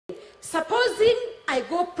supposing I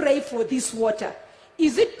go pray for this water,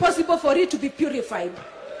 is it possible for it to be purified?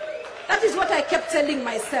 That is what I kept telling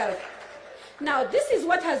myself. Now, this is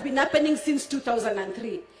what has been happening since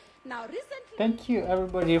 2003. Now, recently... Thank you,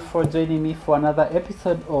 everybody, for joining me for another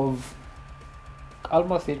episode of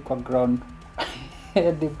Almost Equal Ground,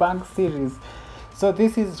 the bank series. So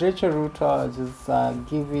this is Rachel Ruto just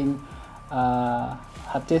giving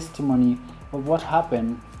her testimony of what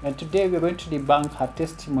happened. And today we're going to debunk her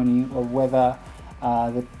testimony of whether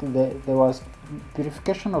there was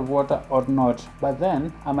purification of water or not. But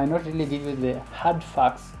then I might not really give you the hard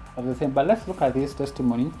facts of the same. But let's look at this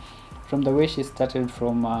testimony from the way she started,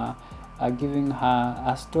 from giving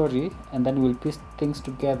her story, and then we'll piece things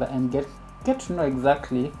together and get to know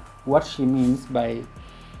exactly what she means by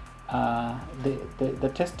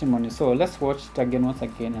the testimony. So let's watch it again once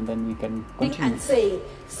again, and then we can continue. And saying,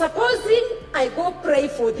 supposing I go pray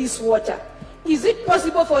for this water, is it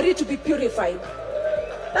possible for it to be purified?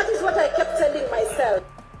 That is what I kept telling myself.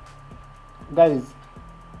 Guys,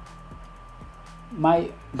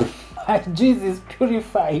 my juice is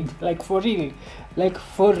purified, like for real,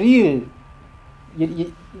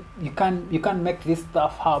 You can't make this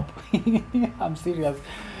stuff up. I'm serious.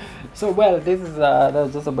 So well, this is that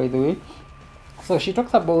was just by the way. So she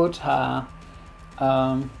talks about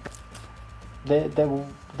the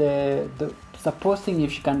supposing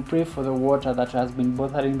if she can pray for the water that has been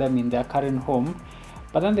bothering them in their current home.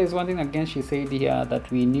 But then there's one thing again she said here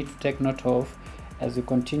that we need to take note of as we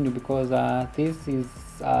continue, because this is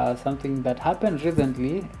something that happened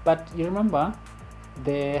recently. But you remember,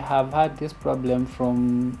 they have had this problem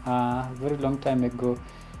from a very long time ago.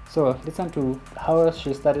 So listen to how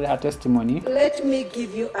she started her testimony. Let me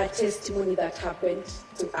give you a testimony that happened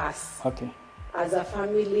to us. Okay. As a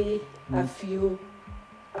family,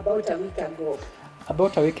 about a week ago.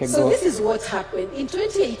 About a week ago. So this is what happened in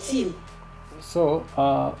 2018. So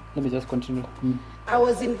let me just continue. I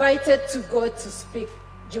was invited to go to speak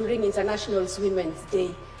during International Women's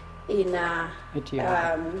Day in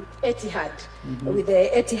Etihad, with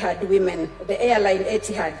the Etihad women, the airline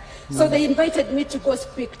Etihad. So they invited me to go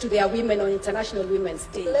speak to their women on International Women's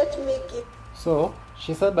Day. So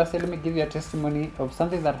she said, let me give you a testimony of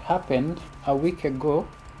something that happened a week ago,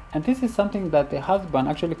 and this is something that the husband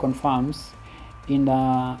actually confirms in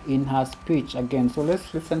her speech again. So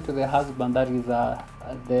let's listen to the husband, that is the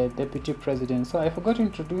deputy president. So I forgot to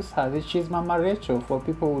introduce her. She's Mama Rachel. For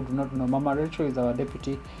people who do not know, Mama Rachel is our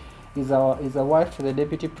deputy. Is a wife to the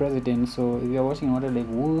deputy president. So if you're watching and wondering, like,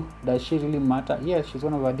 who does she really matter? Yes, she's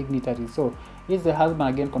one of our dignitaries. So here's the husband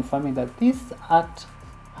again confirming that this act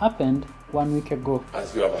happened 1 week ago.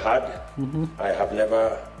 As you have heard, I have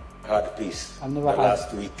never had peace. I've never had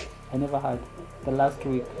last week. I never had the last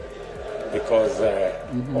week. Because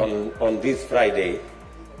on this Friday,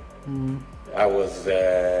 I was,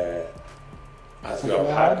 as you have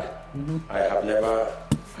heard, I have never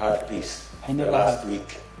had peace. I never last had.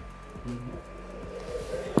 week.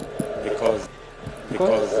 Because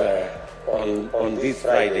on this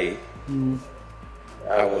Friday,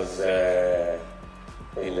 I was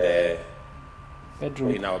in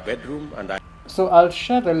our bedroom, and So I'll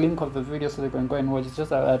share the link of the video so you can go and watch. It's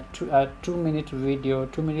just a 2-minute video,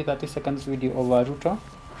 2 minutes 30 seconds video of Ruto,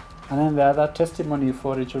 and then the other testimony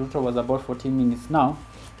for Rachel Ruto was about 14 minutes. Now,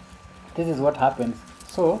 this is what happens.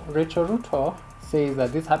 So Rachel Ruto says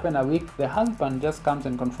that this happened a week. The husband just comes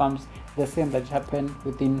and confirms the same that happened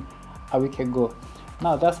within a week ago.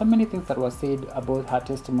 Now, there are so many things that were said about her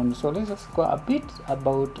testimony. So let's just go a bit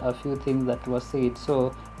about a few things that were said.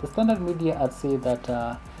 So the standard media had said that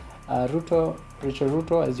Rachel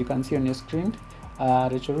Ruto, as you can see on your screen,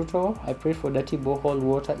 Rachel Ruto, I prayed for dirty borehole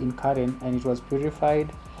water in Karen and it was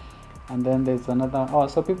purified. And then there's another,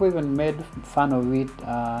 so people even made fun of it,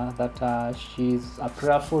 that she's a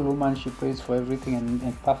prayerful woman, she prays for everything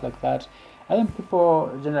and stuff like that. I think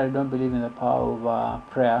people generally don't believe in the power of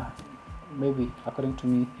prayer, maybe, according to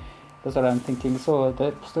me. That's what I'm thinking. So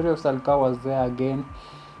the story of Salka was there again.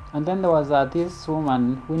 And then there was this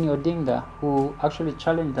woman, Winnie Odinga, who actually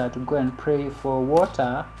challenged her to go and pray for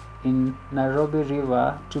water in Nairobi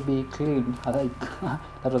River to be clean. I think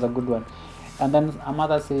that was a good one. And then a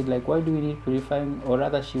mother said, like, why do we need purifying, or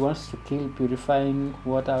rather she wants to kill purifying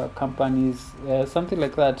water companies, something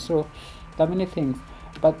like that. So there are many things.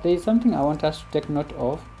 But there is something I want us to take note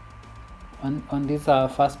of on this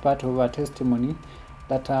first part of her testimony,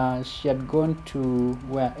 that she had gone to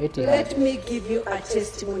where Etihad. Let me give you a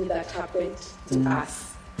testimony that happened to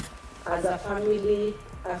us as a family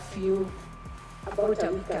about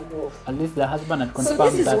a week ago. At least the husband had confirmed that.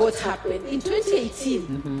 So this is that. what happened. In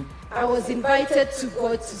 2018, I was invited to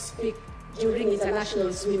go to speak during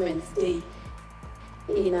International Women's Day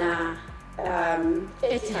in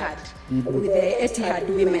Etihad, with the Etihad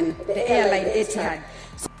women, the airline Etihad.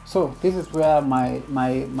 So this is where my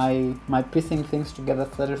piecing things together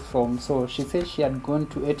started from. So she said she had gone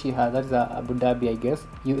to Etihad, that's Abu Dhabi, I guess,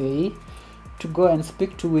 UAE, to go and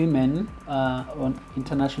speak to women on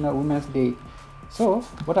International Women's Day. So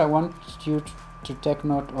what I want you to take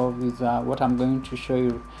note of is what I'm going to show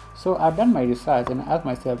you. So I've done my research and I asked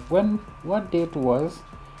myself, what date was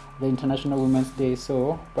the International Women's Day?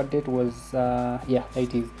 So what date was yeah,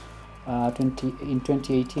 it is in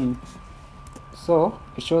 2018. So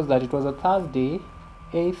it shows that it was a Thursday,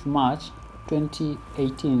 8th March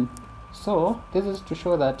 2018. So this is to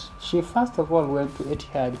show that she first of all went to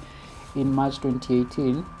Etihad in March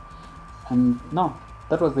 2018, and no,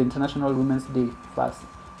 that was the International Women's Day first.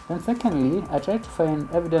 Then secondly, I tried to find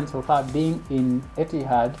evidence of her being in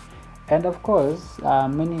Etihad, and of course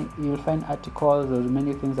you'll find articles or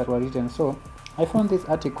many things that were written. So I found this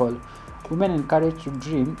article, Women Encouraged to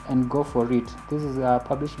Dream and Go for It. This is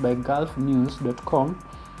published by gulfnews.com,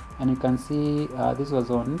 and you can see this was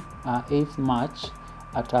on 8th March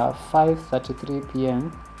at 5:33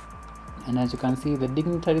 p.m. and as you can see, the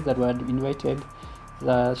dignitaries that were invited,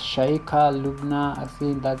 the Shaika, Lubna, I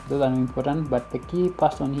think that those are important, but the key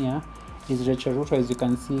person here is Rachel Ruto, as you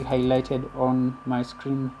can see highlighted on my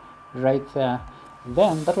screen right there.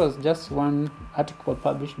 Then that was just one article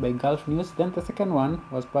published by Gulf News. Then the second one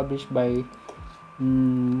was published by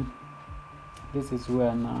this is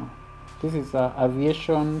where now, this is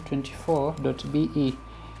aviation24.be.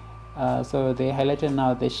 So they highlighted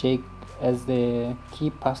now the Sheikh as the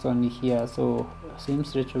key person here, so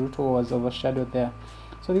seems Rachel Ruto was overshadowed there.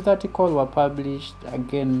 So this article was published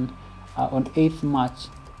again on 8th March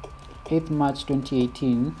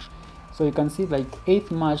 2018. So you can see like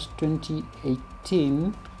 8th March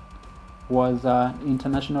 2018 was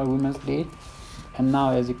International Women's Day, and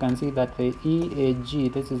now as you can see that the EAG,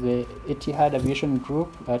 this is the Etihad Aviation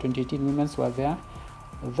Group, 2018 women were there.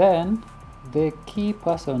 Then the key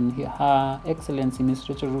person, Her Excellency Ms.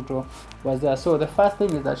 Rachel Ruto, was there. So the first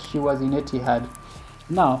thing is that she was in Etihad.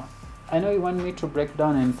 Now, I know you want me to break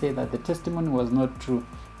down and say that the testimony was not true.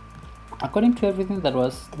 According to everything that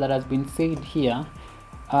has been said here,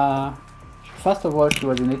 first of all, she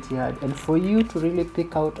was in Etihad, and for you to really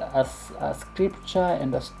pick out a scripture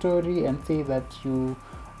and a story and say that you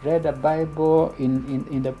read a Bible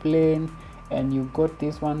in the plane and you got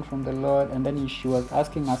this one from the Lord, and then she was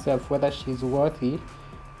asking herself whether she's worthy.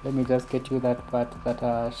 Let me just get you that part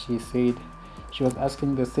that she said. She was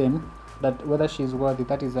asking the same, that whether she's worthy.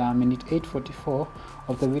 That is minute 8:44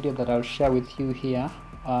 of the video that I'll share with you here.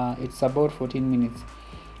 It's about 14 minutes.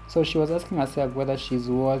 So she was asking herself whether she's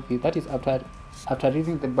worthy. That is after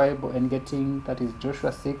reading the Bible and getting, that is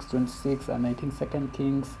Joshua 6:26, and I think 2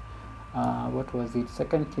 Kings, what was it?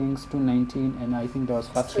 2 Kings 2:19, and I think there was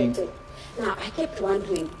 1 Kings. Now I kept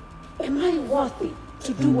wondering, am I worthy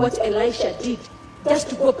to do what Elisha did, just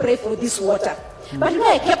to go pray for this water? But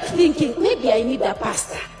I kept thinking, maybe I need a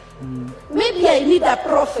pastor, maybe I need a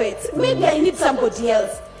prophet, maybe I need somebody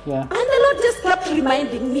else. Yeah. And the Lord just kept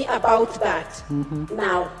reminding me about that.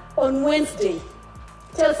 Now, on Wednesday,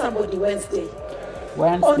 tell somebody Wednesday.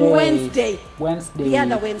 On Wednesday. The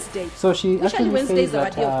other Wednesday. So she actually Wednesday is our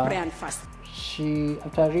that, day of prayer and fast. She,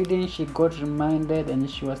 after reading, she got reminded, and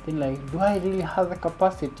she was thinking like, do I really have the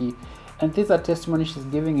capacity? And this is a testimony she's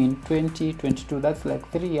giving in 2022. That's like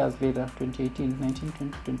 3 years later, 2018, 19,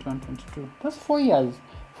 20, 21, 22. That's 4 years.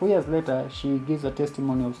 4 years later, she gives a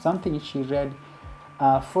testimony of something she read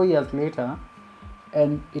 4 years later,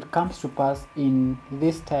 and it comes to pass in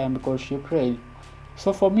this time because she prayed.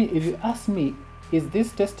 So for me, if you ask me, is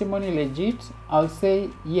this testimony legit? I'll say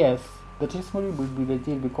yes, the testimony will be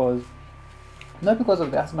legit, because not because of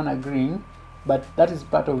the husband agreeing, but that is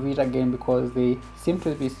part of it again, because they seem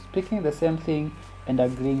to be speaking the same thing and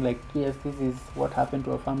agreeing like, yes, this is what happened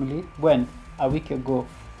to our family. When a week ago,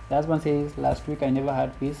 the husband says, last week I never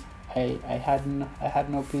had peace, I had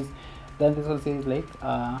no peace. Then this one says like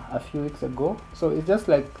a few weeks ago. So it's just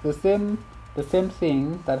like the same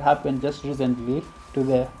thing that happened just recently to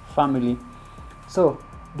the family. So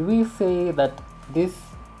do we say that this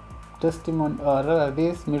testimony, or rather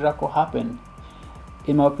this miracle, happened?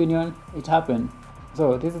 In my opinion, it happened.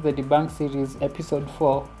 So this is the debunk series, episode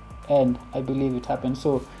 4, and I believe it happened.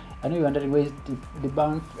 So I know you're wondering where is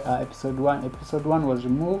debunk episode 1. Episode 1 was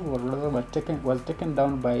removed, or rather was taken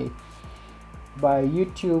down by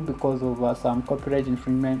YouTube because of some copyright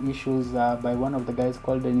infringement issues by one of the guys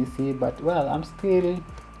called NEC. But well, I'm still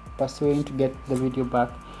pursuing to get the video back.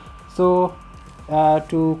 So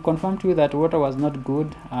to confirm to you that water was not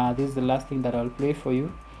good, this is the last thing that I'll play for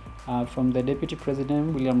you from the Deputy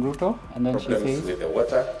President William Ruto, and then Problems she says with the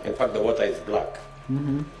water. In fact, the water is black.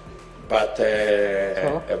 Mm-hmm. But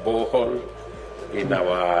a borehole in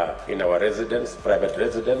our residence, private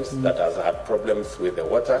residence, that has had problems with the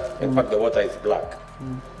water. In fact, the water is black.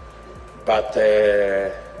 But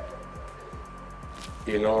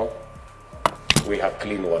you know, we have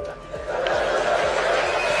clean water.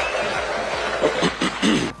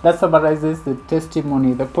 That summarizes the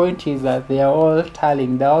testimony. The point is that they are all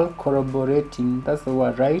tallying, they're all corroborating. That's the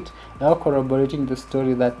word, right? They're all corroborating the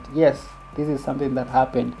story that yes, this is something that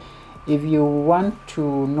happened. If you want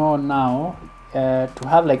to know now, to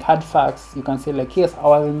have like hard facts, you can say like, yes, I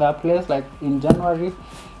was in that place like in January.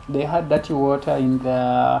 They had dirty water in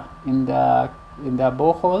their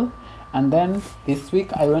borehole, and then this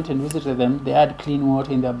week I went and visited them. They had clean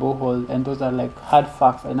water in their borehole, and those are like hard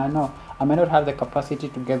facts. And I know I may not have the capacity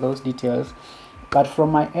to get those details, but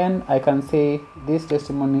from my end, I can say this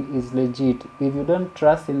testimony is legit. If you don't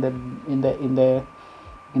trust in the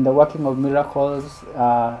working of miracles,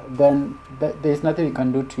 then there's nothing we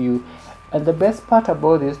can do to you. And the best part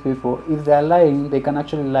about these people, if they're lying, they can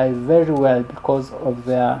actually lie very well because of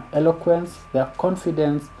their eloquence, their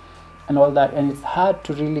confidence, and all that. And it's hard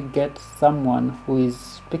to really get someone who is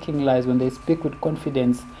speaking lies when they speak with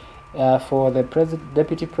confidence. For the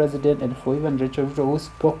Deputy President and for even Rachel Ruto, who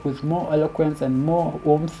spoke with more eloquence and more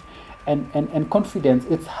oomph and confidence,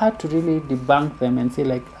 it's hard to really debunk them and say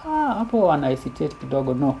like, hapo wanaisit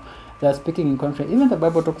kidogo. No, they're speaking in confidence. Even the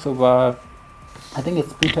Bible talks of I think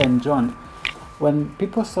it's Peter and John. When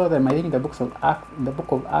people saw them, I think in the book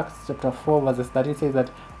of Acts chapter 4 verses 13 says that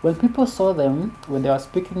when people saw them, when they were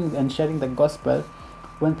speaking and sharing the gospel,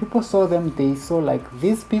 when people saw them, they saw like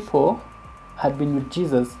these people had been with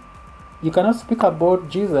Jesus. You cannot speak about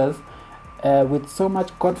Jesus with so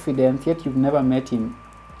much confidence, yet you've never met him.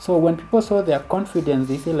 So when people saw their confidence,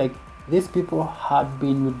 they say like, these people had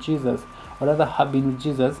been with Jesus, or rather have been with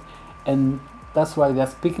Jesus, and that's why they're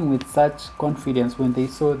speaking with such confidence when they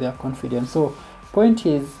saw their confidence. So point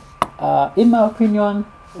is, in my opinion,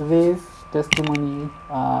 this testimony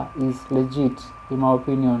is legit, in my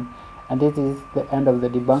opinion, and this is the end of the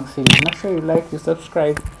debunk series. Make sure you like, you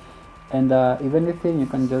subscribe, and if anything, you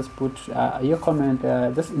can just put your comment,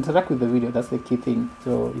 just interact with the video. That's the key thing.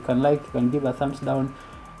 So you can like, you can give a thumbs down,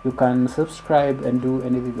 you can subscribe, and do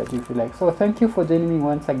anything that you feel like. So thank you for joining me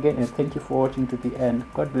once again, and thank you for watching to the end.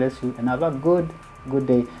 God bless you, and have a good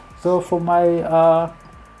day. So for my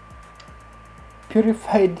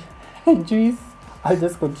purified juice, I'll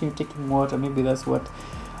just continue taking water. Maybe that's what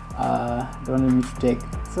they wanted me to take.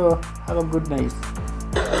 So have a good night.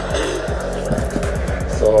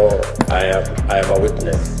 So I am a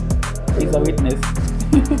witness. He's a witness.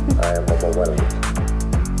 I am overwhelmed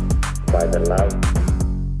by the love